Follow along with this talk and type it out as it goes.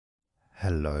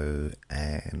Hello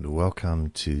and welcome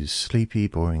to Sleepy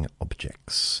Boring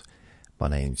Objects. My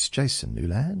name's Jason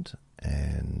Newland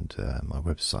and my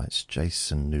website's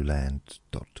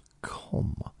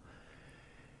jasonnewland.com.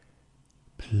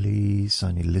 Please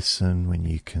only listen when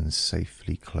you can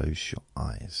safely close your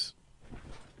eyes.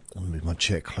 I'll move my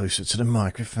chair closer to the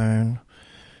microphone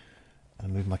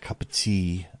and move my cup of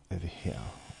tea over here.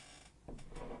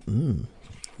 Yum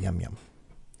yum.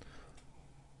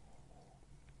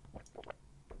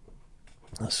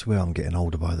 I swear I'm getting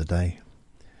older by the day.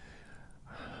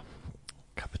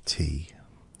 Cup of tea.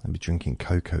 I'll be drinking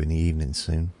cocoa in the evening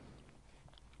soon.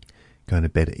 Going to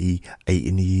bed at 8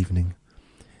 in the evening.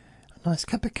 A nice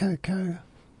cup of cocoa.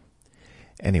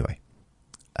 Anyway,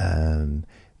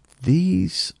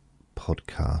 these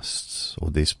podcasts, or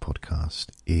this podcast,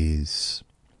 is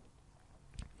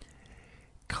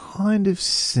kind of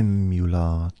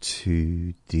similar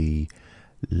to the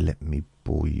Let Me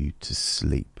Bore You to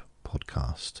Sleep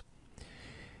podcast,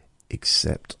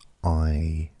 except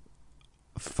I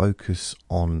focus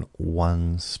on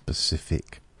one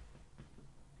specific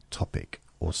topic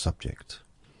or subject,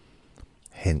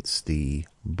 hence the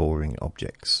boring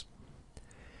objects.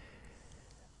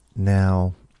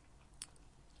 Now,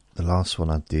 the last one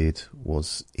I did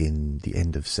was in the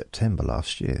end of September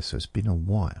last year, so it's been a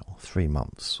while, 3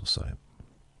 months or so,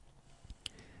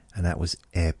 and that was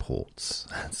airports.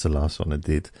 That's the last one I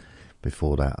did.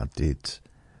 Before that, I did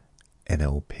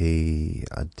NLP,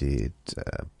 I did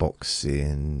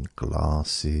boxing,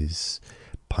 glasses,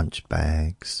 punch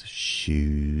bags,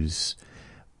 shoes,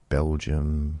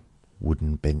 Belgium,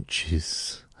 wooden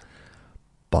benches,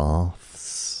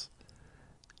 baths,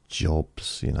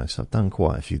 jobs, so I've done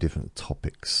quite a few different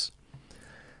topics.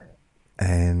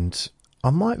 And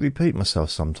I might repeat myself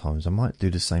sometimes, I might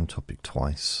do the same topic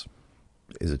twice.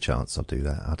 There's a chance I'll do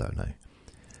that, I don't know.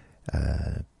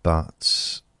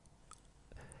 But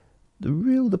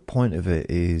the point of it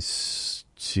is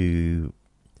to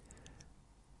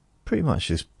pretty much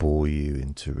just bore you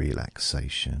into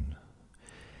relaxation,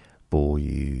 bore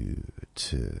you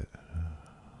to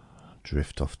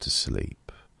drift off to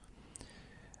sleep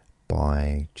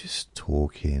by just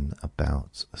talking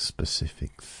about a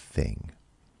specific thing.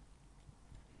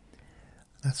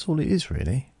 That's all it is,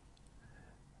 really.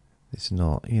 It's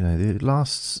not, it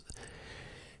lasts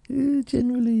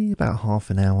generally about half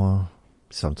an hour,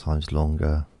 sometimes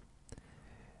longer,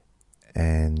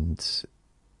 and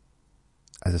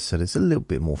as I said, it's a little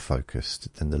bit more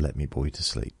focused than the Let Me Bore You to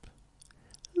Sleep,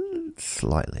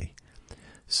 slightly.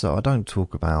 So I don't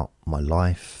talk about my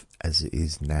life as it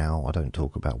is now, I don't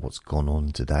talk about what's gone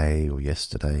on today or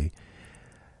yesterday.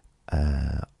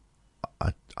 I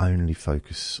only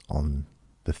focus on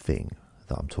the thing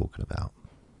that I'm talking about.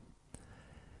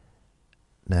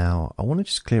 Now, I want to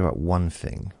just clear up one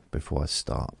thing before I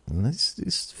start. And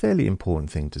this fairly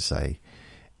important thing to say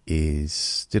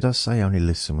is, did I say only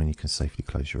listen when you can safely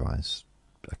close your eyes?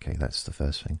 Okay, that's the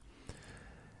first thing.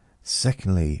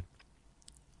 Secondly,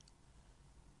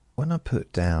 when I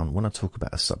talk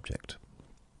about a subject,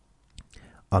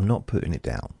 I'm not putting it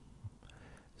down.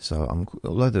 So,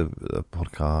 although the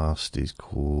podcast is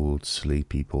called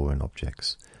Sleepy Boring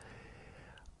Objects,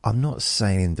 I'm not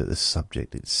saying that the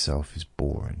subject itself is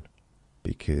boring,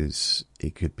 because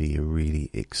it could be a really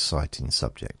exciting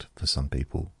subject for some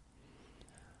people.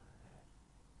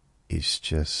 It's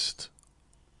just,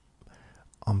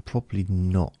 I'm probably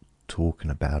not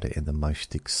talking about it in the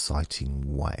most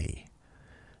exciting way,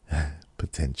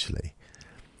 potentially.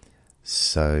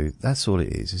 So that's all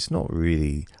it is. It's not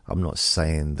really, I'm not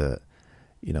saying that,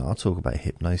 I'll talk about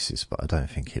hypnosis, but I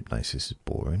don't think hypnosis is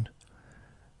boring.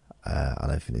 I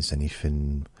don't think there's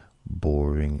anything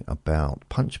boring about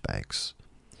punch bags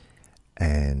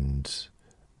and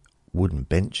wooden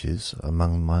benches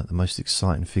among the most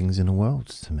exciting things in the world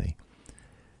to me.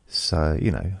 So,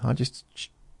 I just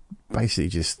basically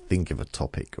just think of a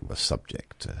topic or a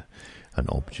subject, an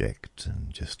object,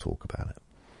 and just talk about it.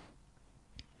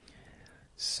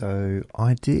 So,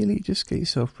 ideally, just get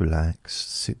yourself relaxed,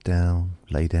 sit down,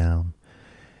 lay down.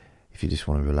 If you just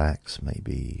want to relax,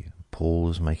 maybe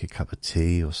pause, make a cup of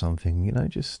tea or something,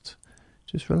 just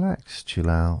relax, chill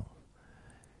out,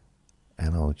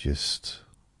 and I'll just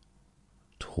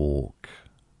talk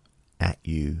at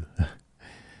you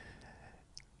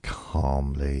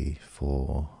calmly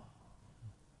for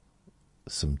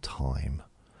some time,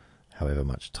 however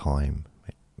much time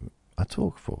I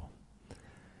talk for.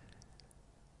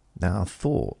 Now, I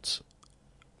thought,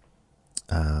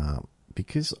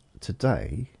 because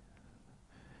today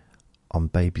I'm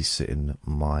babysitting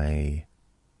my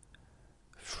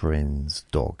friend's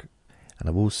dog, and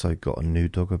I've also got a new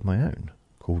dog of my own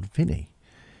called Vinny.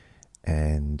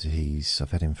 and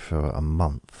I've had him for a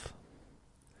month,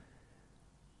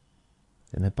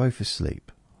 and they're both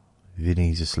asleep.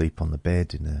 Vinny's asleep on the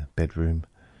bed in the bedroom,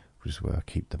 which is where I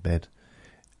keep the bed,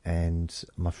 and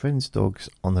my friend's dog's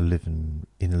in the living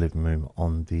room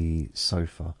on the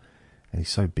sofa, and he's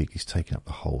so big he's taking up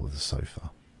the whole of the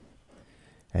sofa,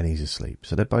 and he's asleep.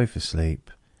 So they're both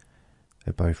asleep,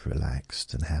 they're both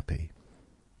relaxed and happy.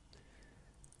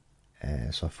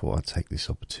 So I thought I'd take this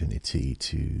opportunity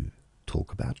to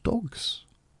talk about dogs.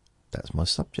 That's my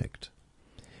subject.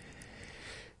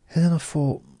 And then I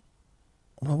thought,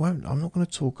 well, I'm not going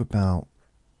to talk about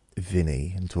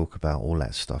Vinny and talk about all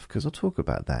that stuff, because I'll talk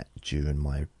about that during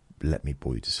my Let Me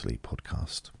Bore You to Sleep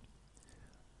podcast.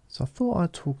 So I thought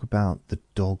I'd talk about the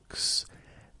dogs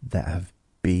that have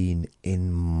been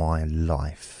in my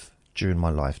life during my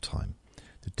lifetime,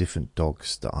 the different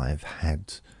dogs that I've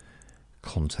had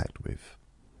contact with.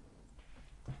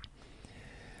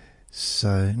 So,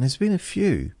 and there's been a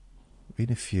few.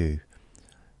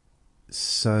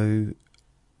 So,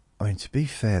 I mean, to be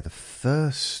fair, the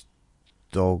first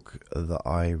dog that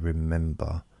I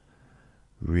remember,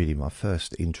 really my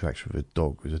first interaction with a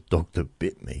dog, was a dog that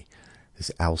bit me.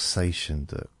 This Alsatian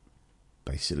that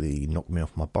basically knocked me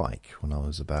off my bike when I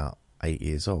was about 8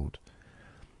 years old.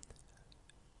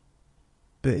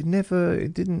 But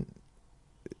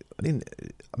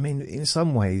I mean, in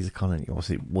some ways,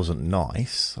 obviously it wasn't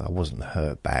nice. I wasn't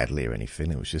hurt badly or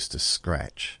anything. It was just a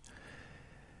scratch.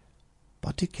 But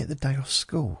I did get the day off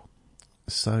school.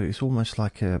 So it's almost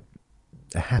like a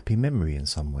happy memory in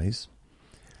some ways,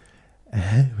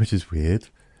 which is weird.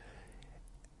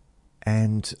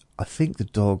 And I think the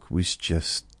dog was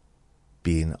just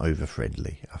being over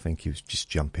friendly. I think he was just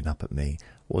jumping up at me,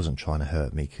 wasn't trying to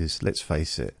hurt me, because let's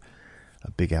face it,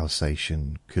 a big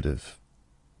Alsatian could have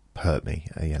hurt me,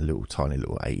 a tiny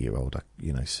little 8-year-old,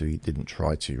 so he didn't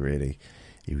try to really.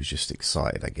 He was just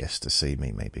excited, I guess, to see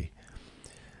me maybe.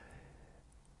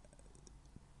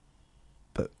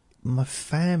 But my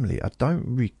family, I don't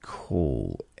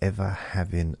recall ever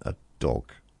having a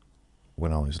dog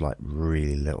when I was like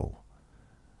really little,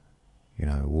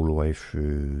 all the way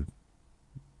through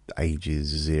ages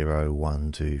 0,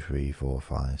 1, 2, 3, 4,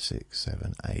 5, 6,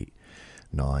 7, 8,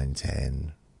 9,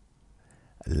 10,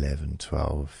 11,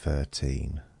 12,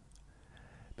 13.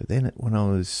 But then when I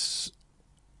was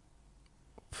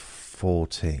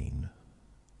 14/15,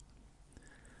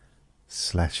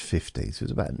 so I think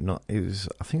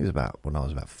it was about when I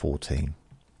was about 14,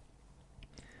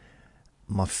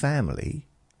 my family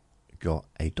got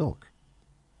a dog.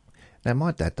 Now,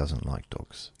 my dad doesn't like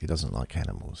dogs. He doesn't like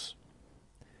animals.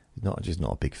 He's just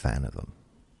not a big fan of them.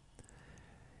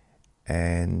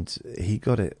 And he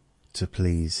got it to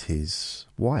please his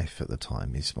wife at the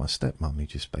time. He's my stepmom.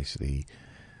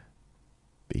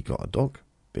 He got a dog,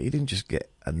 but he didn't just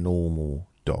get a normal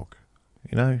dog,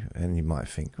 And you might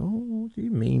think, oh, what do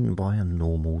you mean by a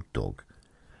normal dog?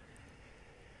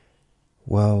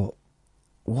 Well,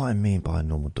 what I mean by a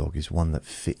normal dog is one that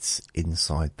fits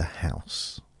inside the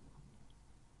house.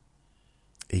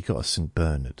 He got a St.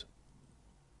 Bernard,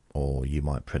 or you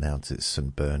might pronounce it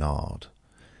St. Bernard.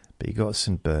 But he got a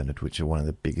St. Bernard, which are one of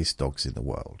the biggest dogs in the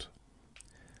world.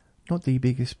 Not the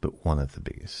biggest, but one of the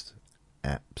biggest.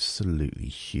 Absolutely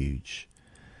huge.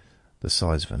 The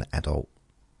size of an adult.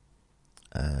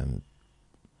 In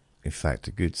fact,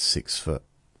 a good 6 foot,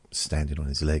 standing on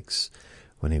his legs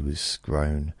when he was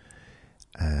grown.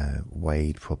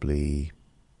 Weighed probably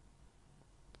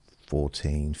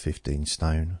 14, 15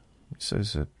 stone. So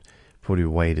it's probably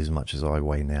weighed as much as I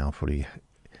weigh now.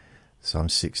 So I'm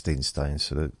 16 stone,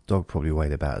 so the dog probably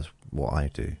weighed about as what I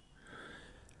do.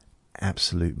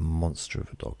 Absolute monster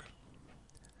of a dog.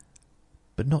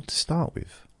 But not to start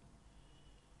with.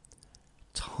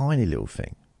 Tiny little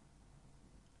thing.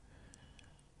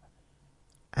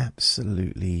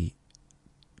 Absolutely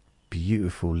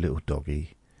beautiful little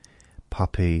doggy.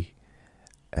 Puppy.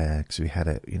 Because we had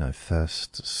it,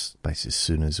 first, basically as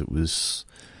soon as it was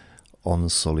on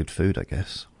solid food, I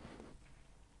guess.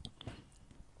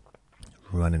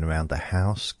 Running around the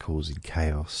house, causing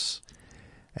chaos,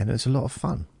 and it was a lot of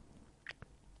fun.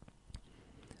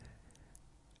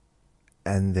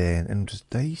 And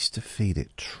they used to feed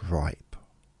it tripe,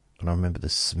 and I remember the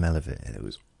smell of it, and it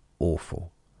was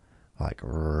awful, like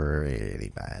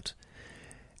really bad.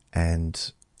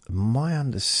 And my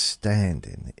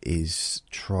understanding is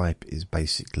tripe is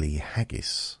basically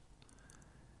haggis.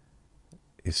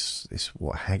 It's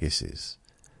what haggis is,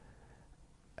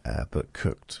 but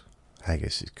cooked.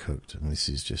 Haggis is cooked, and this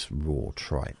is just raw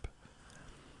tripe.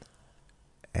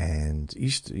 And it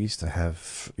used to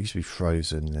be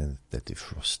frozen, and they'd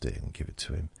defrost it and give it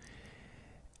to him.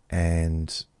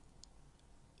 And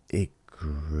it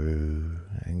grew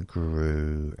and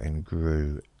grew and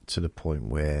grew to the point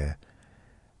where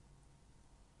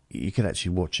you could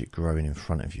actually watch it growing in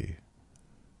front of you.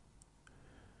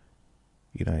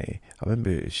 You know, I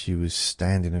remember she was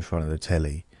standing in front of the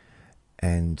telly,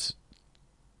 and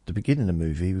the beginning of the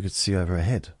movie we could see over her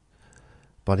head.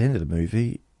 By the end of the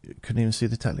movie, you couldn't even see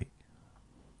the telly,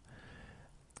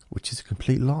 which is a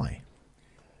complete lie.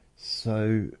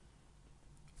 So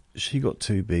she got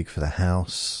too big for the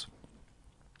house.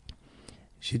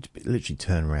 She'd literally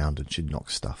turn around and she'd knock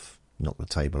the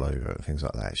table over, and things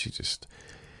like that.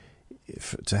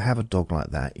 To have a dog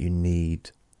like that, you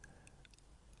need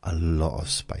a lot of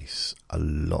space.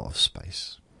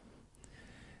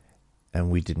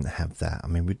 And we didn't have that. I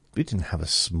mean, we didn't have a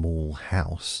small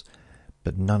house,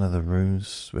 but none of the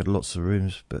rooms, we had lots of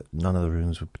rooms, but none of the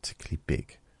rooms were particularly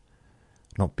big.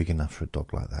 Not big enough for a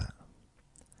dog like that.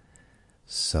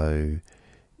 So,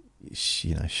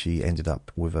 she ended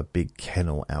up with a big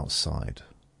kennel outside,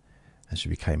 and she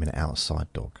became an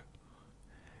outside dog,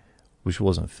 which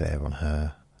wasn't fair on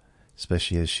her,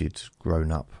 especially as she'd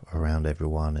grown up around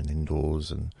everyone and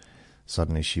indoors, and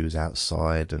suddenly she was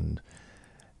outside and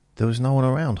there was no one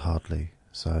around hardly.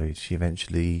 So she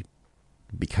eventually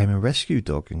became a rescue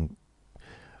dog, and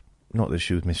not that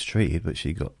she was mistreated, but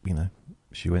she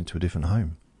went to a different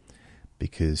home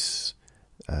because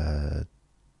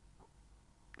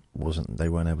they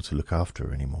weren't able to look after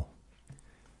her anymore,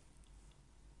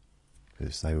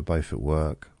 because they were both at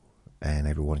work and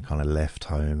everyone kind of left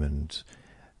home, and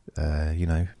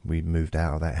we moved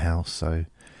out of that house. So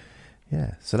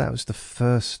so that was the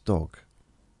first dog.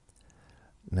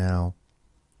 Now,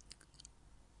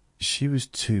 she was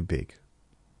too big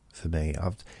for me.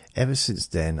 Ever since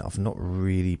then, I've not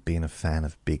really been a fan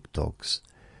of big dogs,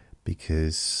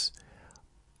 because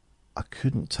I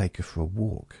couldn't take her for a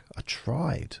walk. I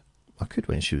tried. I could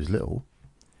when she was little.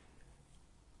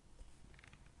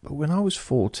 But when I was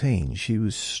 14, she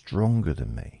was stronger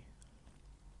than me.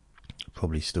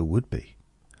 Probably still would be.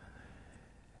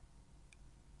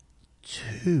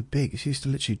 Too big. She used to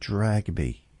literally drag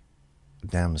me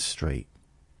down the street.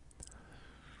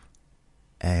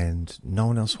 And no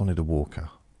one else wanted to walk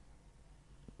her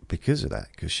because of that,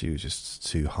 because she was just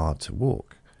too hard to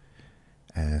walk.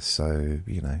 So,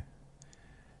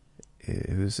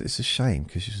 it's a shame,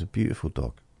 because she was a beautiful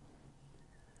dog.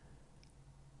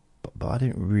 But I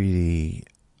didn't really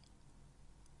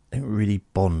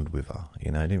bond with her. I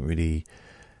didn't really.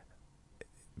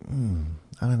 I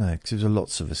don't know, because there was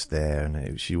lots of us there,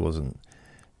 and she wasn't.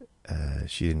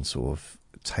 She didn't sort of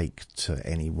take to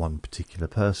any one particular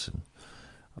person,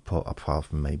 apart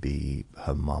from maybe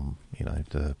her mum. My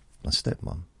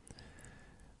stepmom.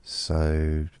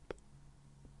 So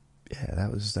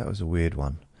that was a weird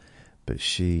one. But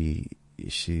she's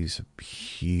a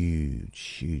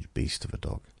huge beast of a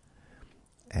dog.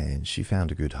 And she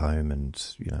found a good home and,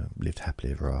 lived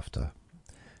happily ever after.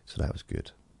 So that was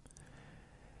good.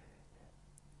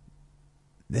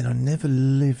 Then I never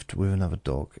lived with another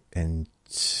dog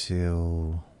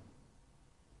until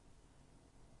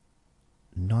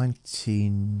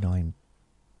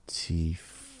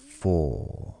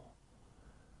 1994.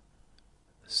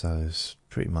 So it's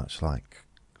pretty much like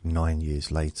 9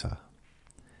 years later.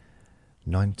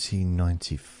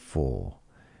 1994.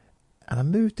 And I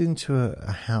moved into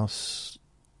a house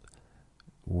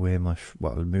where I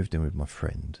moved in with my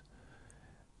friend,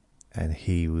 and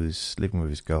he was living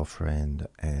with his girlfriend,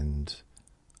 and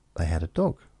they had a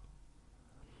dog.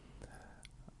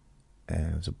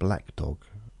 And it was a black dog.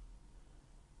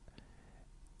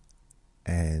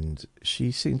 And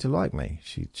she seemed to like me.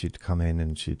 She'd come in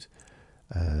and she'd,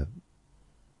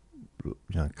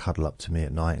 cuddle up to me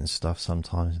at night and stuff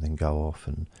sometimes, and then go off,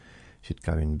 and she'd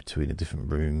go in between the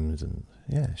different rooms, and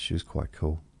she was quite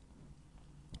cool.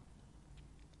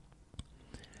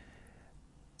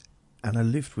 And I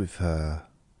lived with her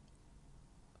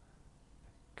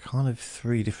kind of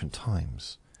 3 different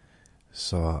times.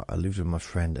 So I lived with my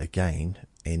friend again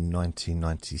in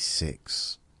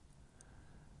 1996,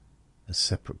 a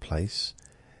separate place.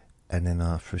 And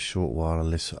then for a short while I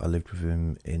lived with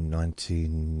him in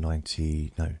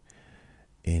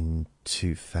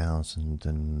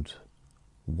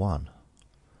 2001.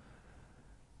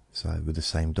 So with the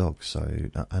same dog.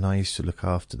 And I used to look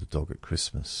after the dog at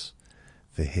Christmas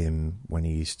for him when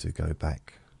he used to go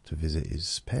back to visit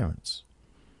his parents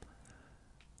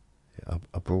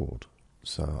abroad.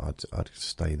 So I'd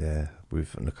stay there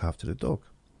and look after the dog.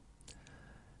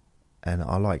 And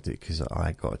I liked it because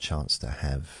I got a chance to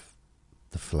have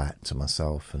the flat to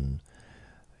myself, and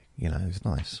it was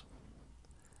nice.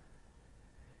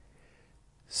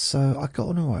 So I got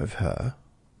on all right with her,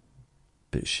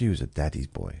 but she was a daddy's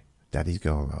boy, daddy's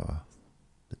girl, rather.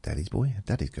 A daddy's boy, a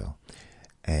daddy's girl.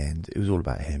 And it was all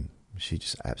about him. She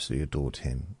just absolutely adored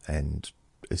him. And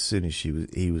as soon as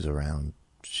he was around,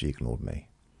 she ignored me,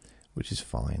 which is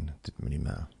fine. Didn't really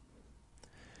matter.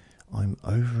 I'm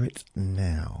over it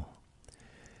now.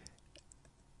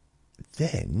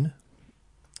 Then,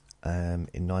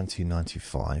 in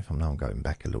 1995, I know I'm going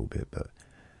back a little bit, but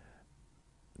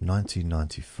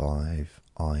 1995,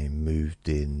 I moved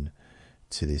in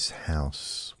to this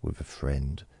house with a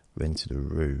friend, rented a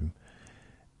room,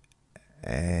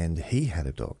 and he had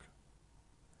a dog.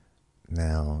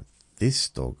 Now, this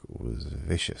dog was a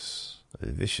vicious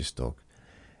dog,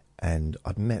 and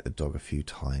I'd met the dog a few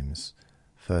times.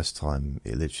 First time,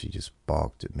 it literally just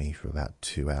barked at me for about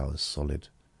 2 hours solid,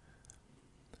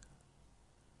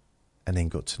 and then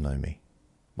got to know me.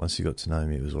 Once he got to know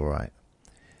me, it was all right.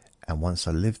 And once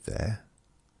I lived there,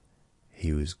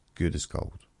 he was good as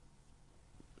gold.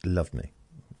 Loved me.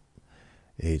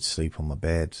 He'd sleep on my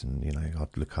bed, and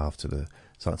I'd look after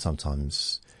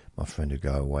sometimes my friend would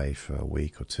go away for a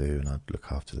week or two, and I'd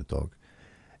look after the dog,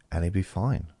 and he'd be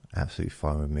fine, absolutely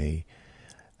fine with me.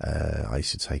 I used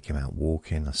to take him out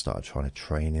walking. I started trying to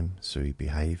train him so he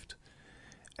behaved,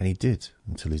 and he did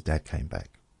until his dad came back,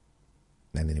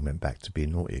 and then he went back to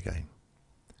being naughty again.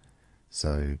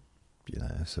 So,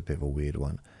 it's a bit of a weird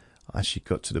one. I actually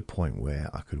got to the point where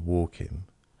I could walk him,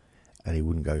 and he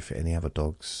wouldn't go for any other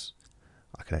dogs.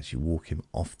 I could actually walk him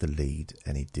off the lead,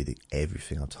 and he did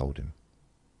everything I told him.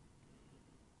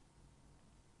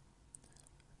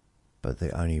 But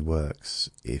it only works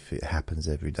if it happens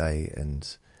every day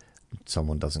and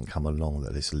someone doesn't come along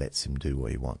that just lets him do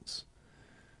what he wants.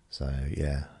 So,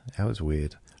 yeah, that was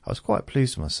weird. I was quite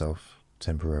pleased with myself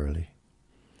temporarily.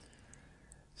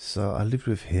 So I lived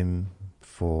with him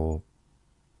for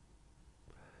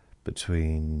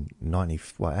between it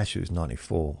was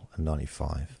 94 and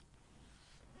 95.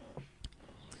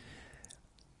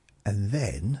 And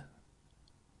then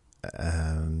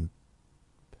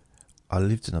I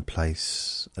lived in a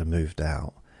place and moved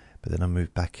out, but then I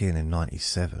moved back in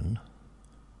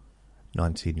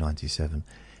 1997,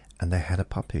 and they had a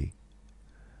puppy,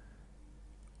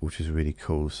 which was really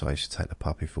cool. So I used to take the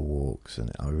puppy for walks,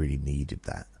 and I really needed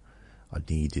that. I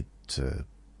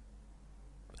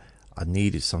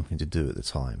needed something to do at the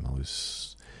time. I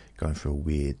was going through a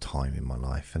weird time in my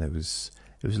life, and it was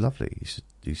lovely.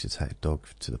 Used to take a dog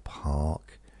to the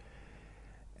park,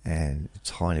 and a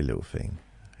tiny little thing,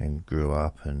 and grew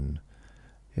up, and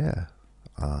yeah,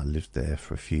 I lived there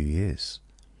for a few years.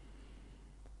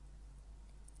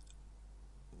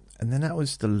 And then that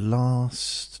was the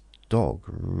last dog,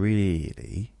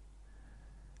 really,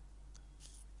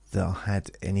 that I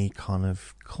had any kind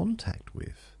of contact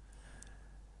with.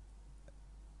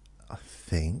 I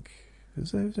think.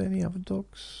 Was there any other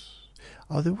dogs?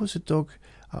 Oh, there was a dog.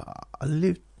 I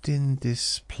lived in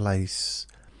this place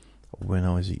when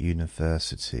I was at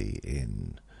university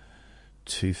in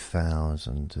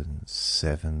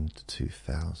 2007 to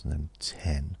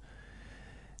 2010.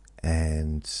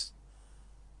 And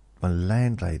my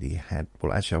landlady had...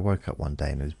 Well, actually, I woke up one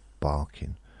day and it was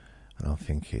barking. And I'm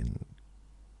thinking,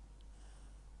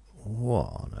 what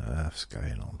on earth's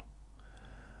going on?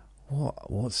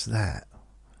 What's that?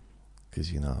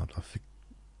 Because, I think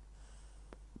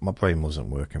my brain wasn't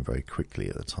working very quickly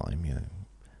at the time,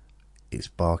 It's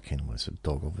barking. Well, it's a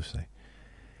dog, obviously.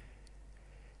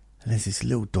 And there's this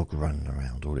little dog running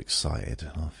around all excited.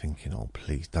 And I'm thinking, oh,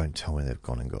 please don't tell me they've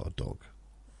gone and got a dog.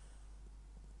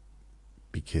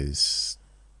 Because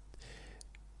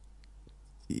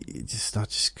I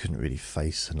just couldn't really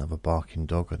face another barking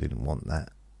dog. I didn't want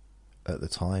that at the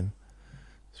time,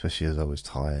 especially as I was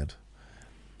tired.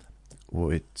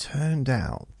 Well, it turned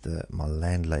out that my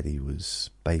landlady was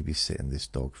babysitting this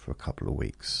dog for a couple of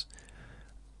weeks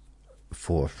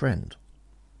for a friend.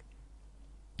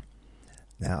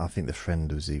 Now, I think the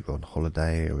friend was either on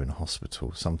holiday or in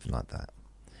hospital, something like that.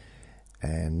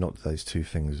 And not that those two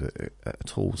things are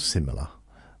at all similar,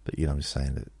 but I'm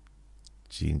saying that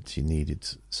she needed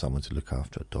someone to look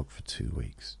after a dog for 2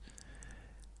 weeks.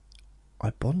 I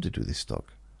bonded with this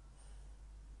dog.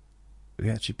 We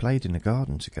actually played in the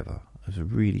garden together. It was a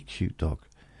really cute dog,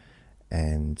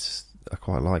 and I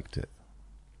quite liked it.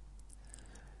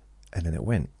 And then it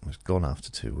was gone after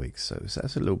 2 weeks, so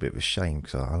that's a little bit of a shame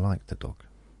because I liked the dog.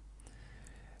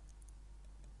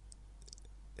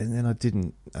 And then I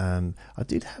did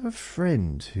have a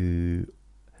friend who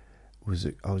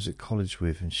I was at college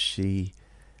with, and she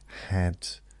had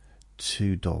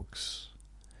 2 dogs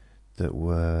that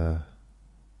were...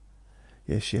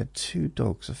 Yeah, she had 2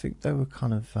 dogs. I think they were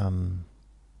kind of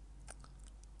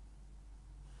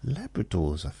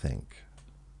Labradors, I think.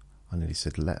 I nearly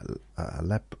said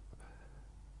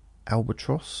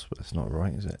albatross, but that's not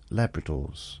right, is it?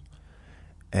 Labradors.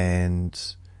 And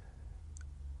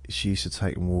she used to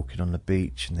take them walking on the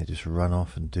beach, and they just run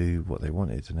off and do what they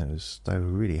wanted, and they were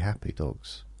really happy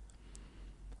dogs.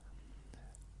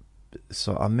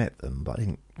 So I met them, but I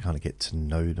didn't kind of get to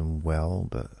know them well.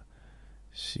 But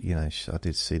I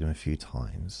did see them a few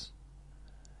times.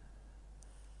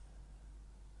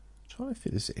 I'm trying to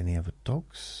think if there's any other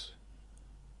dogs.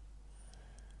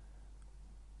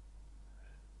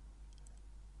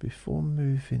 Before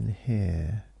moving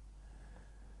here,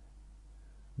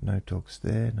 no dogs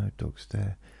there, no dogs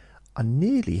there. I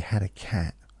nearly had a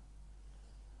cat.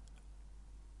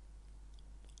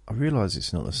 I realise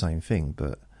it's not the same thing,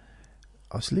 but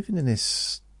I was living in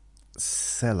this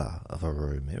cellar of a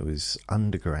room. It was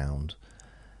underground.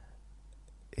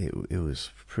 It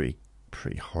was pretty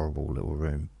horrible little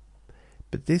room.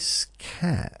 But this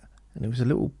cat, and it was a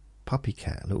little puppy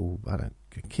cat,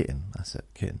 kitten. That's it,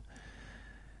 kitten.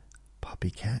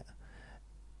 Puppy cat.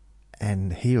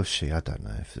 And he or she, I don't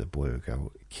know if it's a boy or a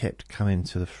girl, kept coming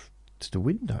to the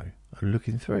window and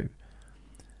looking through.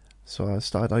 So I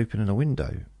started opening a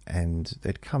window, and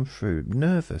they'd come through,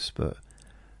 nervous, but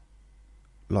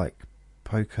like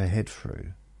poke her head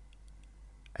through,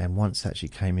 and once actually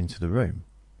came into the room.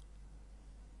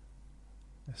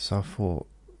 So I thought,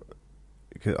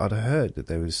 I'd heard that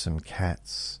there was some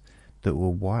cats that were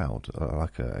wild,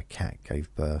 like a cat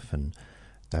gave birth and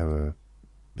they were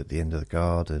at the end of the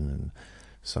garden, and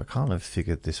so I kind of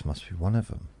figured this must be one of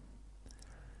them.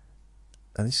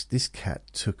 And this cat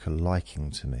took a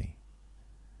liking to me,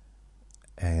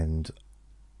 and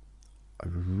I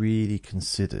really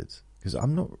considered, because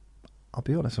I'll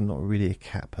be honest, I'm not really a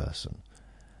cat person.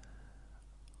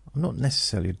 I'm not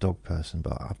necessarily a dog person,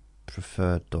 but I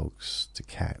prefer dogs to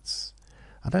cats.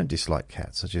 I don't dislike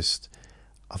cats,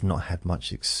 I've not had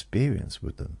much experience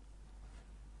with them.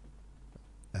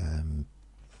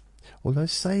 Although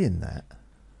saying that,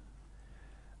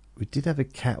 we did have a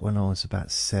cat when I was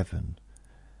about 7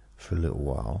 for a little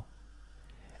while,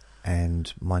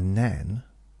 and my nan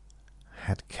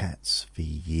had cats for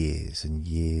years and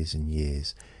years and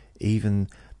years. Even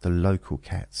the local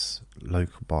cats,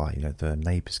 the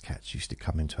neighbours' cats used to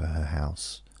come into her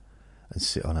house and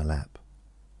sit on her lap.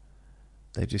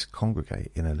 They just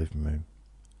congregate in her living room.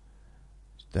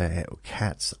 Their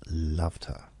cats loved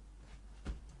her.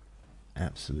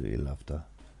 Absolutely loved her.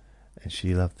 And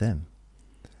she loved them.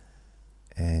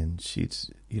 And she'd,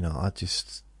 I'd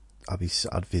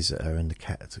visit her, and a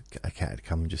cat would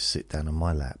come and just sit down on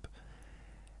my lap.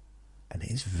 And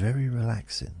it's very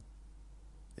relaxing.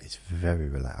 It's very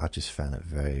relaxing. I just found it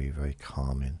very, very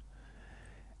calming.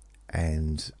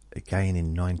 And again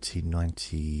in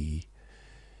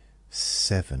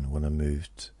 1997, when I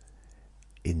moved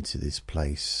into this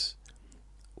place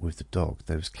with the dog,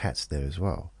 there was cats there as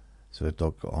well. So the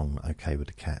dog got on okay with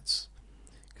the cats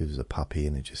because it was a puppy,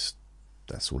 and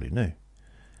that's all it knew.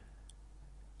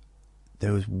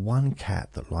 There was one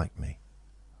cat that liked me.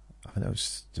 I think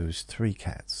there was 3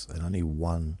 cats, and only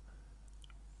one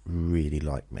really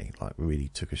liked me, like really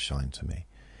took a shine to me.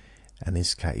 And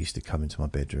this cat used to come into my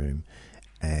bedroom,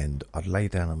 and I'd lay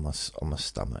down on my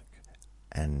stomach,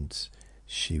 and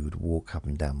she would walk up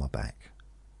and down my back,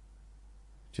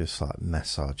 just like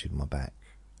massaging my back.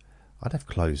 I'd have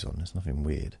clothes on, there's nothing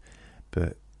weird,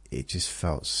 but it just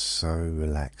felt so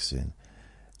relaxing.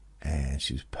 And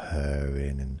she was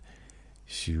purring, and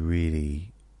she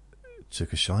really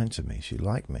took a shine to me. She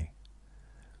liked me.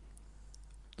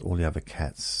 All the other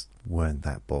cats weren't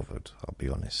that bothered, I'll be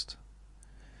honest.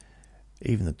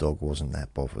 Even the dog wasn't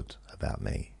that bothered about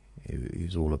me. It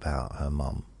was all about her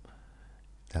mum.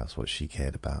 That's what she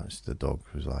cared about. The dog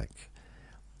was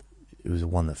it was the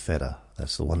one that fed her.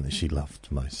 That's the one that she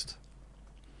loved most.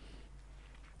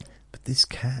 But this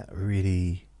cat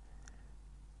really,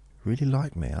 really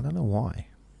liked me. I don't know why.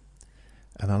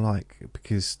 And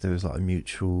because there was like a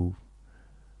mutual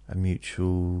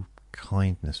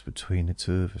kindness between the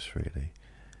two of us, really.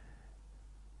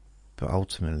 But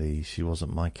ultimately, she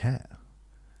wasn't my cat.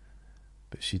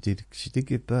 But she did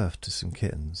give birth to some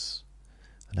kittens,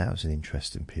 and that was an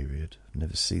interesting period. I've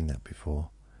never seen that before.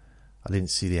 I didn't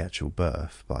see the actual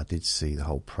birth, but I did see the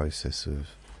whole process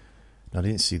of. I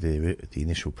didn't see the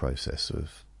initial process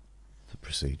of the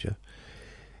procedure.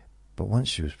 But once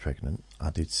she was pregnant,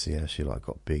 I did see how she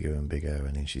got bigger and bigger,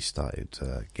 and then she started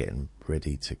getting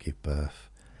ready to give birth.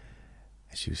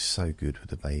 And she was so good with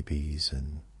the babies,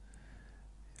 and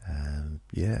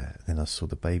then I saw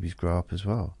the babies grow up as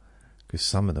well, because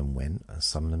some of them went and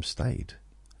some of them stayed.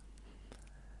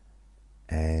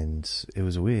 And it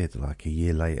was weird, like a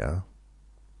year later,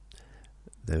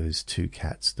 there was 2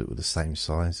 cats that were the same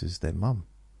size as their mum.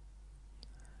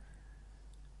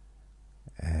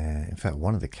 In fact,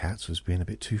 one of the cats was being a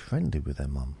bit too friendly with their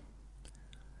mum,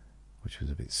 which was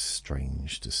a bit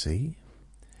strange to see.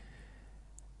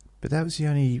 But that was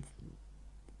probably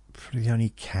the only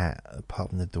cat, apart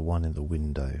from the one in the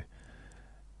window.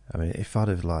 I mean, if I'd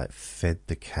have like fed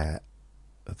the cat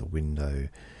at the window,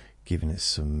 given it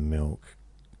some milk,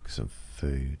 some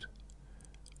food,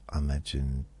 I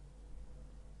imagine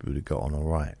it would have got on all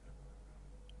right.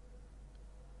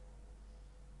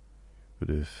 Would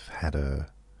have had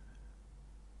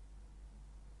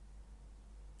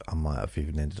I might have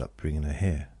even ended up bringing her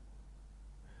here.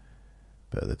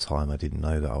 But at the time I didn't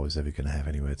know that I was ever going to have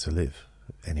anywhere to live,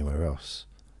 anywhere else.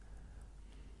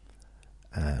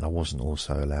 And I wasn't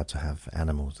also allowed to have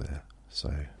animals there.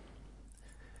 So,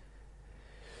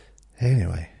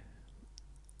 anyway.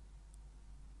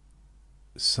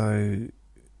 So,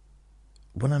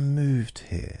 when I moved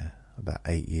here about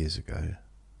 8 years ago,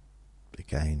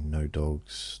 again, no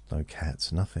dogs, no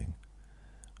cats, nothing.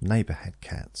 Neighbour had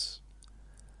cats.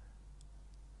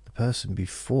 The person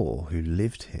before who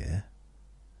lived here,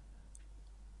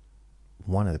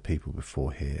 one of the people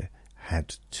before here,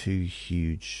 had 2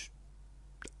 huge,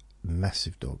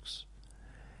 massive dogs.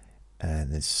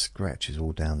 And there's scratches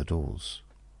all down the doors.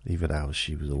 Even though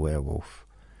she was a werewolf.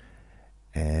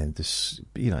 And this,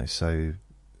 so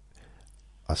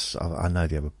I know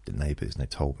the other neighbours, and they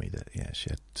told me that, she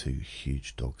had 2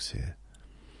 huge dogs here.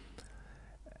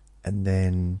 And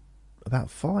then about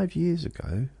 5 years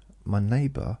ago, my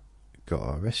neighbour got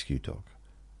a rescue dog,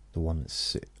 the one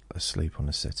that's asleep on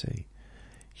a settee.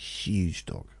 Huge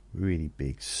dog, really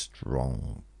big,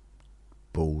 strong,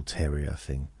 bull terrier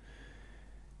thing.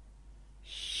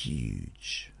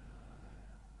 Huge,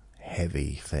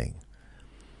 heavy thing.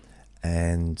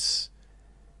 And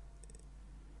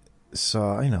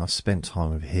so, I've spent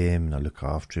time with him, and I look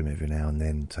after him every now and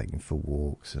then, take him for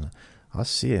walks, and I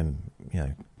see him,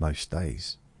 most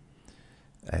days.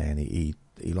 And he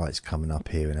likes coming up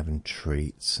here and having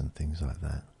treats and things like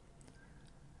that.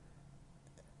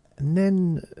 And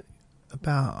then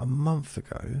about a month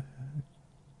ago,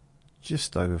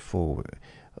 just over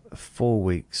 4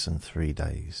 weeks and 3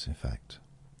 days, in fact,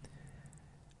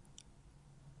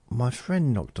 my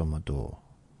friend knocked on my door.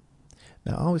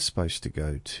 Now, I was supposed to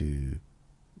go to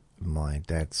my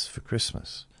dad's for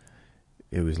Christmas.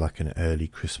 It was like an early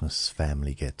Christmas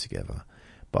family get-together.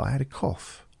 But I had a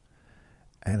cough,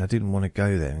 and I didn't want to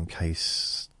go there in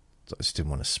case... I just didn't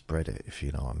want to spread it, if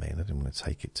you know what I mean. I didn't want to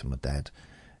take it to my dad.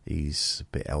 He's a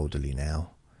bit elderly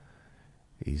now.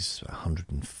 He's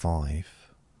 105.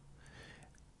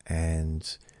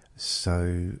 And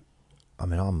so... I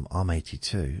mean, I'm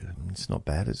 82. It's not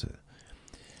bad, is it?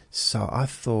 So I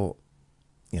thought,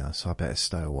 so I better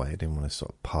stay away. I didn't want to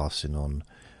sort of passing on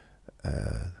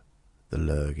the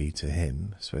lurgy to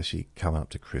him, especially coming up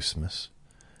to Christmas.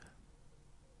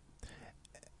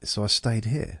 So I stayed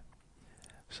here.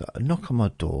 So I knock on my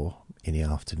door in the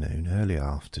afternoon, early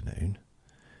afternoon,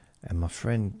 and my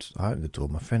friend, I opened the door,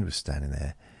 my friend was standing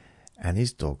there, and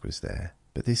his dog was there.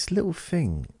 But this little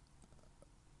thing...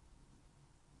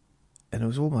 And it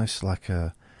was almost like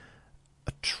a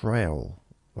trail,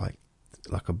 like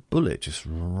a bullet just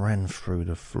ran through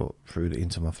the floor,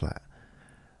 into my flat.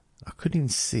 I couldn't even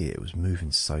see it; it was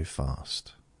moving so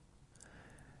fast.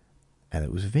 And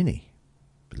it was Vinny,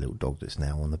 the little dog that's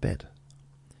now on the bed,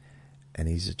 and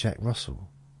he's a Jack Russell.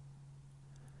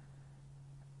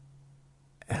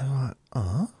 And I'm like,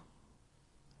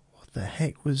 what the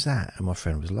heck was that? And my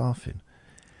friend was laughing.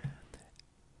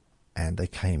 And they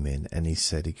came in, and he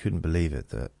said he couldn't believe it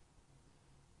that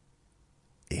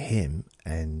him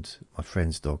and my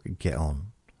friend's dog get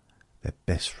on. They're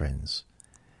best friends.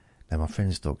 Now, my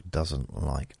friend's dog doesn't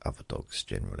like other dogs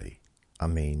generally. I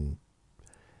mean,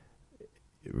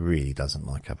 it really doesn't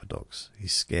like other dogs.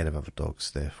 He's scared of other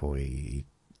dogs, therefore he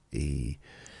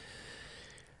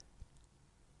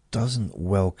doesn't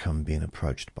welcome being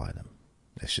approached by them.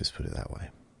 Let's just put it that way.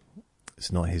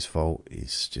 It's not his fault.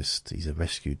 He's a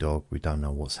rescue dog. We don't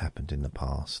know what's happened in the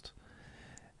past,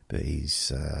 but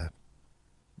he's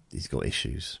got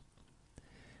issues.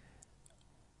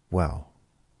 Well,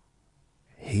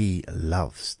 he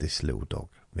loves this little dog,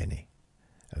 Vinny,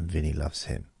 and Vinny loves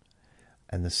him,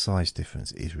 and the size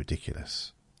difference is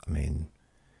ridiculous. I mean,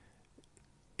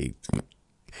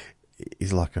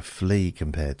 he's like a flea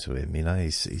compared to him.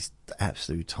 He's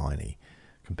absolutely tiny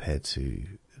compared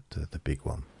to the big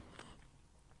one.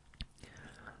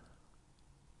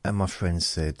 And my friend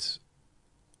said,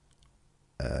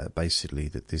 basically,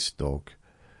 that this dog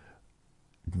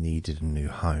needed a new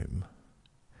home,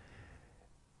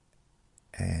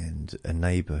 and a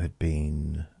neighbour had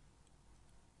been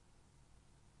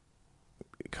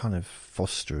kind of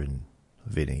fostering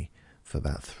Vinny for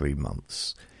about 3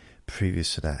 months.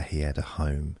 Previous to that, he had a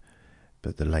home,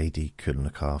 but the lady couldn't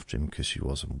look after him because she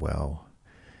wasn't well,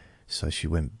 so she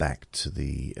went back to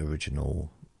the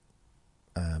original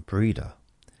breeder.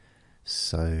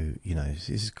 So, you know, this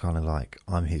is kind of like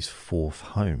I'm his fourth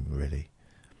home, really.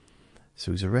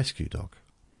 So he's a rescue dog.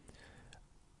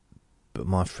 But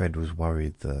my friend was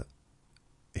worried that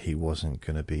he wasn't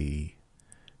going to be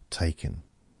taken,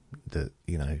 that,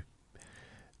 you know,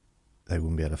 they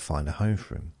wouldn't be able to find a home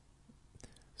for him.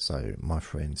 So my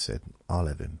friend said, I'll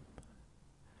have him.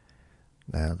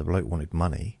 Now, the bloke wanted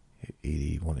money.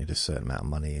 He wanted a certain amount of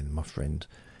money, and my friend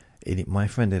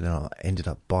ended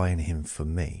up buying him for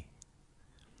me.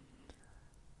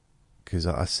 Because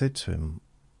I said to him,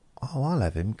 oh, I'll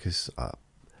have him, because I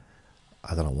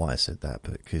don't know why I said that,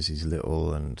 but because he's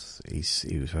little and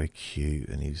he was very cute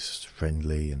and he's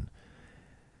friendly, and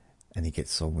he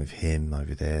gets on with him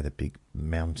over there, the big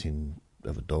mountain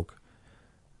of a dog.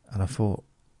 And I thought,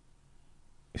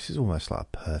 this is almost like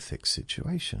a perfect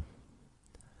situation.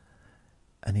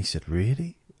 And he said,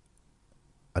 really?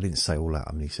 I didn't say all that.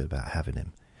 I mean, he said about having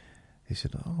him. He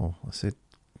said, oh. I said,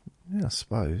 yeah, I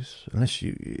suppose, unless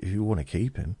if you want to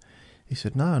keep him. He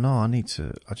said, no,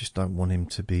 I just don't want him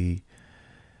to be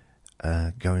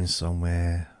going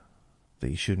somewhere that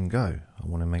he shouldn't go. I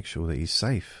want to make sure that he's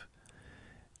safe.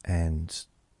 And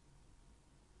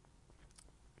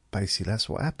basically that's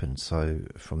what happened. So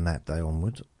from that day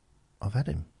onward, I've had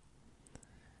him.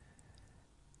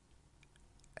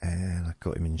 And I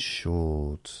got him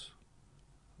insured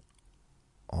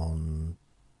on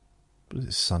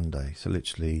Sunday. So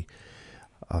literally,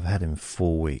 I've had him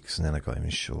 4 weeks, and then I got him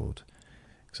insured.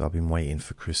 So I've been waiting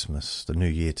for Christmas, the new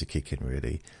year, to kick in,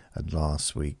 really. And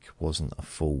last week wasn't a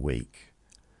full week,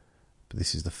 but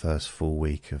this is the first full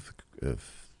week of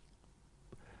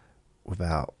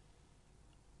without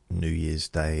New Year's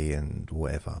Day and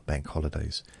whatever bank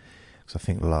holidays. Because I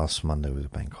think last Monday was a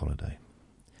bank holiday.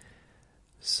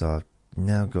 So I've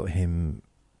now got him,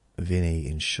 Vinny,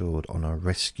 insured on a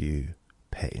rescue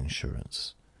pet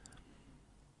insurance.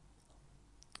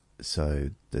 So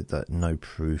that no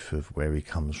proof of where he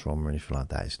comes from or anything like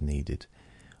that is needed.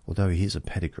 Although he is a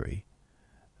pedigree,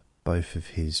 both of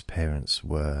his parents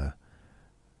were,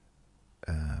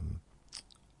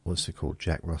 what's it called,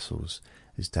 Jack Russells.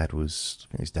 I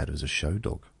think his dad was a show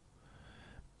dog.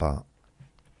 But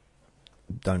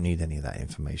don't need any of that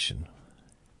information.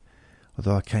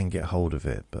 Although I can get hold of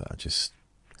it, but I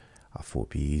thought it'd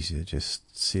be easier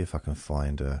just see if I can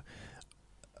find a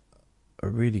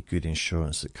really good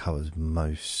insurance that covers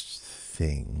most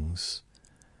things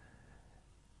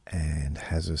and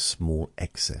has a small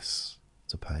excess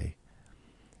to pay.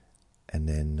 And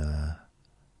then,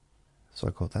 so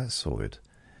I got that sorted.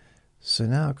 So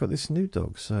now I've got this new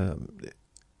dog. So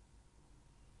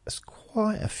it's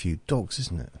quite a few dogs,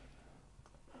 isn't it?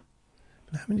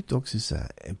 But how many dogs is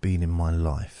that been in my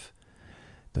life?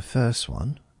 The first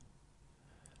one,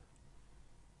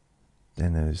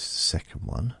 then there's the second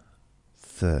one,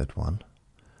 third one,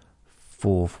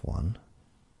 fourth one,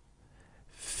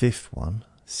 fifth one,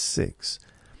 sixth.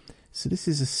 So this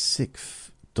is a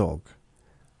sixth dog.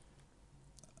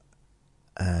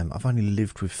 I've only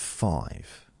lived with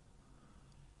five.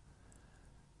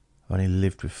 I've only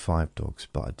lived with 5 dogs,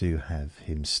 but I do have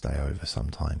him stay over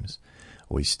sometimes,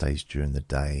 or he stays during the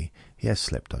day. He has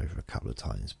slept over a couple of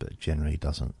times, but generally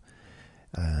doesn't.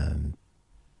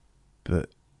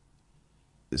 But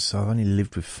so I've only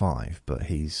lived with 5, but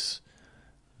he's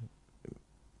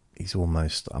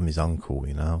almost, I'm his uncle,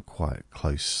 you know, quite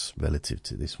close relative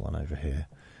to this one over here.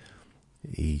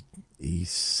 He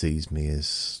sees me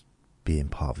as being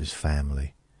part of his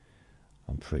family.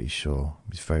 I'm pretty sure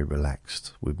he's very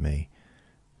relaxed with me.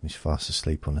 He's fast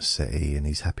asleep on a settee, and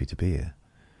he's happy to be here.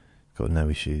 Got no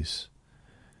issues.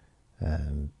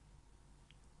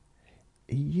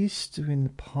 He used to, in the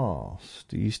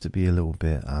past, he used to be a little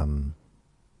bit,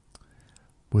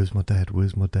 where's my dad,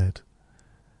 where's my dad?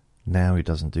 Now he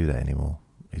doesn't do that anymore.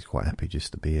 He's quite happy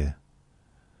just to be here.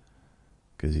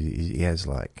 Because he has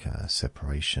like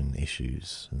separation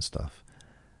issues and stuff.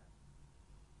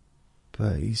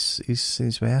 But he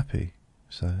seems to be happy.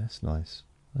 So that's nice.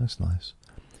 That's nice.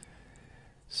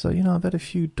 So, you know, I've had a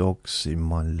few dogs in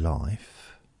my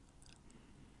life.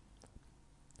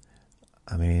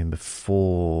 I mean,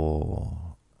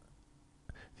 before,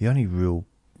 the only real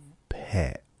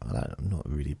pet, I'm not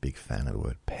really a big fan of the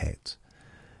word pet,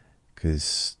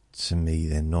 because to me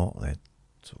they're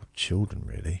sort of children,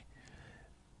 really.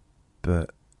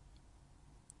 But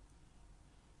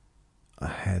I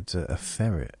had a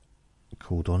ferret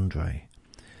called Andre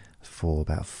for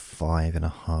about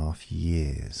 5.5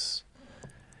 years.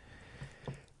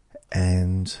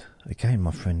 And again,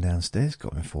 my friend downstairs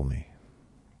got him for me.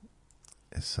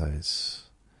 So it's...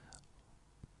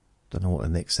 don't know what the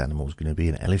next animal is going to be.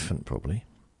 An elephant, probably.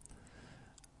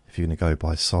 If you're going to go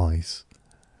by size.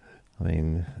 I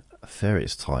mean, a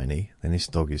ferret's tiny, then this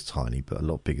dog is tiny, but a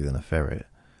lot bigger than a ferret.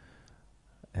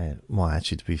 And well,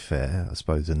 actually, to be fair, I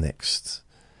suppose the next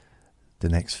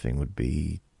thing would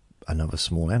be another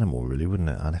small animal, really, wouldn't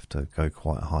it? I'd have to go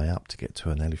quite high up to get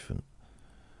to an elephant.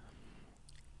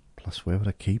 Plus, where would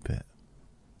I keep it?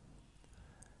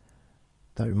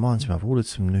 That reminds me, I've ordered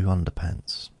some new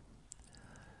underpants.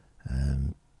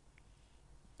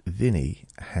 Vinny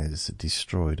has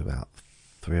destroyed about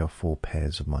 3 or 4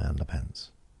 pairs of my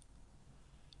underpants.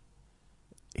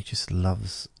 He just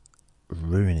loves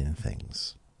ruining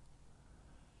things.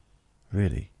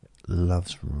 Really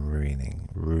loves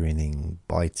ruining,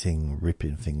 biting,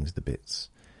 ripping things to bits.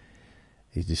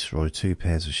 He's destroyed 2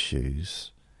 pairs of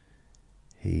shoes.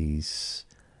 I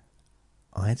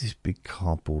had this big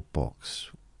cardboard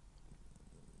box.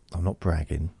 I'm not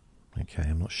bragging, okay,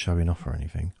 I'm not showing off or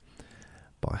anything,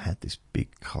 but I had this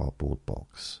big cardboard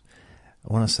box.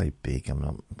 When I say big,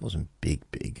 it wasn't big,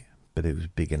 but it was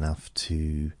big enough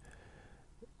to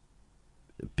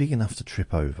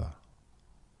trip over.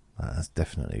 That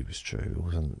definitely was true. It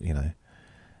wasn't,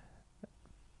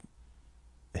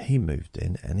 he moved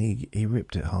in and he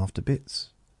ripped it half to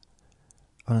bits.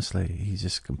 Honestly, he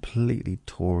just completely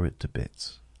tore it to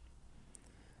bits.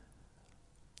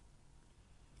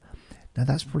 Now,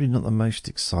 that's probably not the most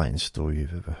exciting story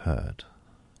you've ever heard.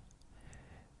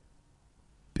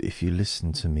 But if you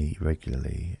listen to me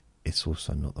regularly, it's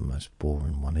also not the most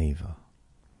boring one either.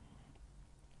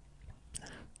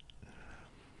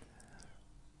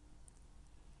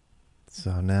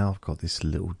 So now I've got this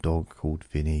little dog called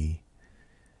Vinny,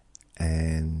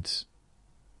 and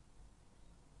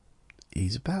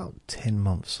he's about 10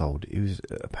 months old.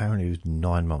 Apparently he was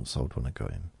 9 months old when I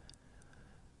got him.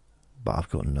 But I've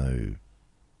got no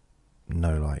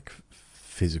like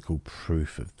physical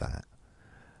proof of that.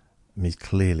 I mean, he's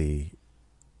clearly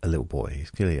a little boy.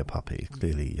 He's clearly a puppy. He's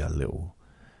clearly a little.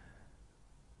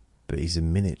 But he's a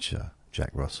miniature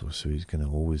Jack Russell, so he's going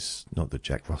to always... not that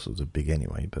Jack Russells are big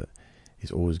anyway, but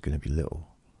he's always going to be little.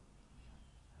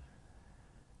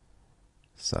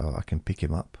 So I can pick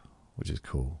him up, which is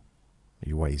cool.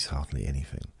 He weighs hardly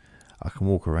anything. I can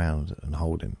walk around and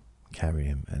hold him, carry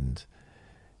him, and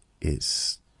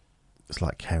it's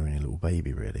like carrying a little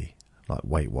baby, really. Like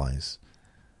weight-wise,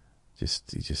 he's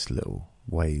just little.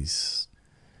 Weighs,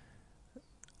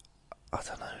 I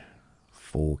don't know,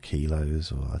 4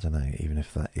 kilos, or I don't know, even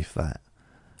if that.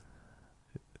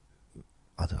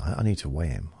 I don't know. I need to weigh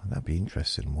him. That'd be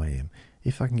interesting. Weigh him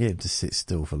if I can get him to sit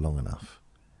still for long enough,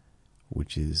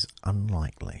 which is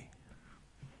unlikely.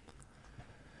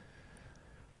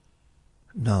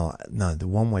 No, the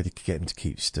one way to get him to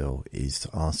keep still is to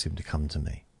ask him to come to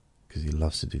me, because he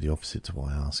loves to do the opposite to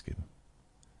what I ask him.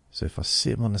 So if I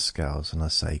sit him on the scales and I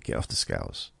say, get off the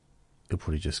scales, he'll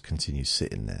probably just continue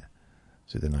sitting there.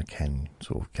 So then I can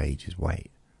sort of gauge his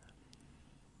weight.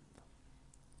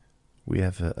 We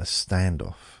have a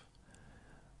standoff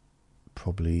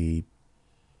probably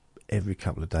every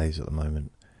couple of days at the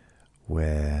moment,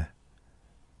 where,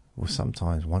 well,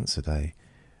 sometimes once a day,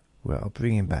 where I'll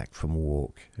bring him back from a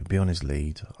walk, he'll be on his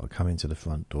lead, I'll come into the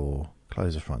front door,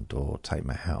 close the front door, take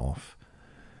my hat off.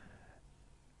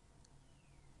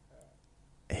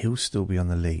 He'll still be on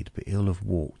the lead, but he'll have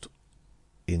walked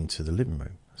into the living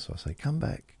room. So I say, come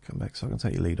back so I can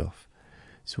take your lead off.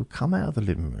 So he'll come out of the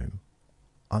living room.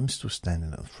 I'm still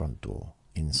standing at the front door,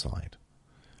 inside,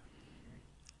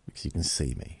 because he can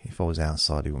see me. If I was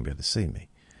outside, he wouldn't be able to see me.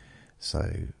 So,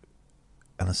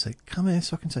 and I say, come here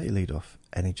so I can take your lead off.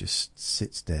 And he just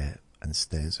sits there and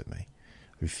stares at me,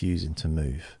 refusing to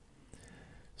move.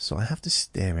 So I have to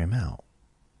stare him out.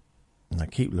 And I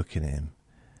keep looking at him.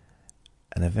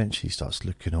 And eventually he starts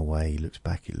looking away. He looks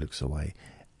back, he looks away.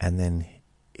 And then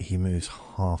he moves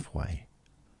halfway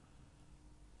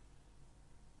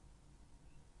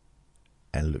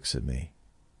and looks at me.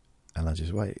 And I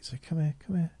just wait. So come here.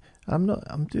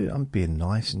 I'm being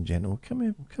nice and gentle. Come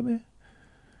here.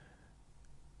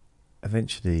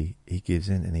 Eventually he gives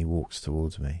in and he walks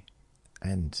towards me,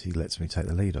 and he lets me take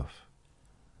the lead off.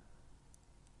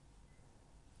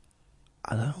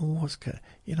 I don't know what's going.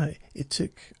 It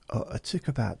took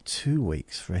about 2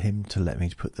 weeks for him to let me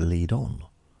put the lead on.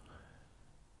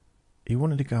 He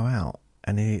wanted to go out,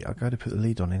 and I go to put the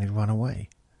lead on, and he'd run away.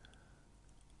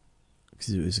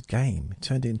 because it was a game. It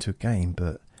turned it into a game,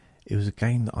 but it was a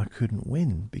game that I couldn't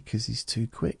win because he's too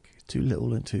quick, too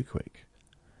little and too quick.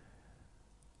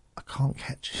 I can't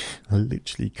catch him. I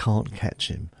literally can't catch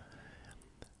him.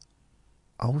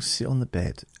 I will sit on the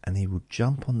bed and he will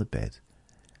jump on the bed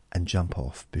and jump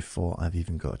off before I've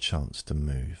even got a chance to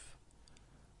move.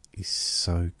 He's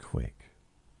so quick.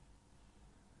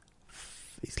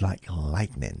 He's like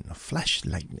lightning, a flash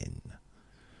lightning.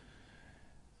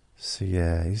 So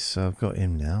yeah, I've got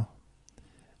him now.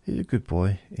 He's a good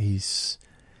boy. He's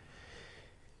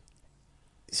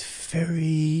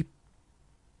very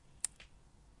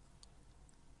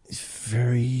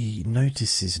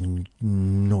notices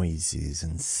noises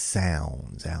and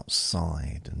sounds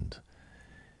outside, and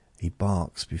he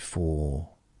barks before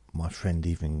my friend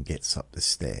even gets up the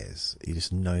stairs. He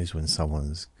just knows when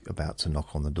someone's about to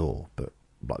knock on the door, but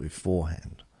like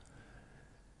beforehand.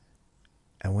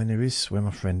 And when my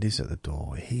friend is at the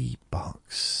door, he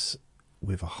barks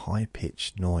with a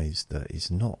high-pitched noise that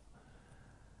is not.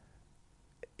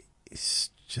 It's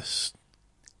just,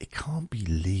 it can't be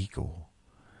legal.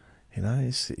 You know,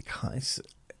 it's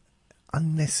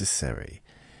unnecessary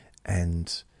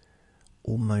and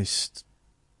almost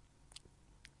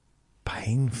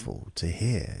painful to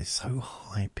hear. It's so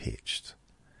high-pitched.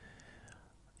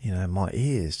 You know, my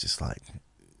ears just like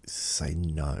say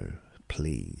no,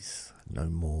 please, no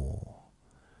more.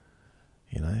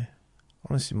 You know,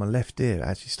 honestly, my left ear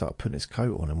actually started putting its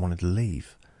coat on and wanted to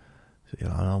leave. So, you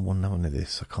know, I don't want none of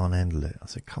this. I can't handle it. I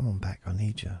said, come on back, I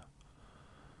need you.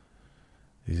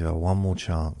 He said, one more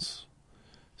chance.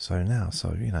 So,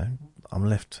 you know,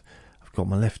 I've got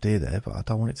my left ear there, but I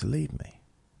don't want it to leave me.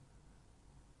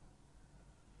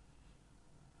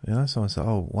 You know, someone said,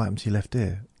 oh, what happened to your left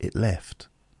ear? It left.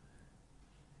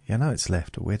 Yeah, I know it's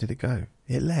left, but where did it go?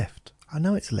 It left. I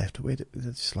know it's left, but it's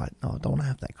just like, no, I don't want to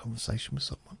have that conversation with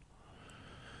someone.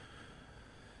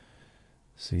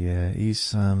 So yeah,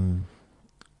 he's a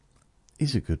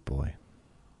good boy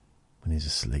when he's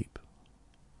asleep.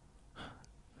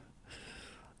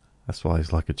 That's why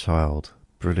he's like a child.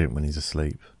 Brilliant when he's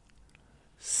asleep.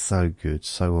 So good,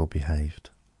 so well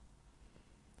behaved.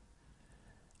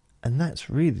 And that's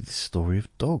really the story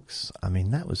of dogs. I mean,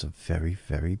 that was a very,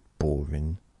 very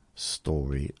boring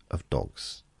story of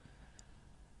dogs.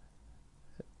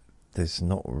 There's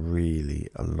not really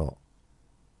a lot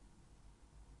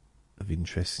of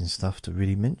interesting stuff to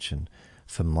really mention.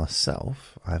 For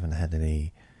myself, I haven't had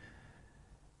any.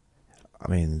 I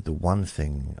mean, the one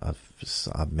thing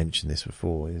I've mentioned this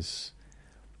before is,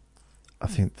 I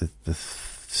think the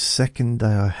second day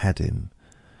I had him,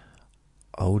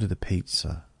 I ordered a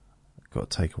pizza, got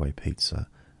a takeaway pizza.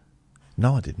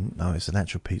 No, I didn't. No, it's an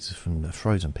actual pizza from the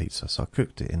frozen pizza. So I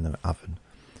cooked it in the oven,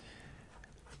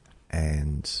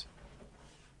 and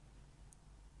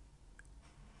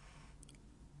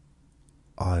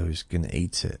I was going to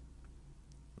eat it,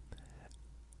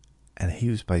 and he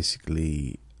was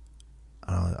basically.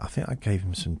 I think I gave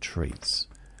him some treats,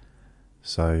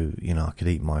 so you know I could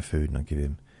eat my food, and I give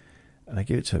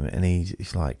it to him, and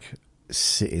he's like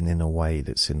sitting in a way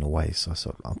that's in the way. So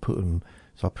I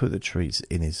put the treats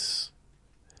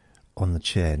on the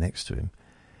chair next to him,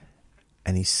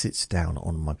 and he sits down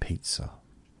on my pizza.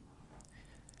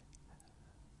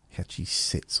 He actually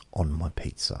sits on my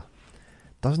pizza.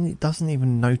 Doesn't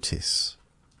even notice.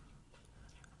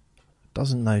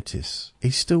 Doesn't notice.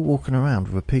 He's still walking around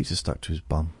with a pizza stuck to his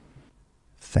bum.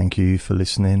 Thank you for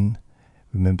listening.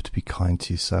 Remember to be kind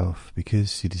to yourself,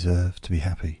 because you deserve to be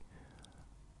happy.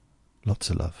 Lots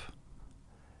of love.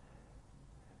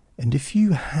 And if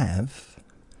you have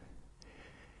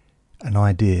an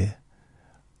idea,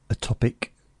 a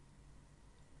topic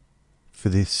for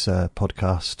this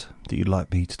podcast that you'd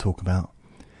like me to talk about,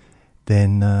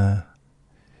 then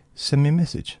send me a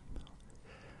message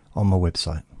on my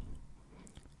website.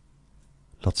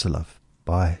 Lots of love.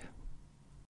 Bye.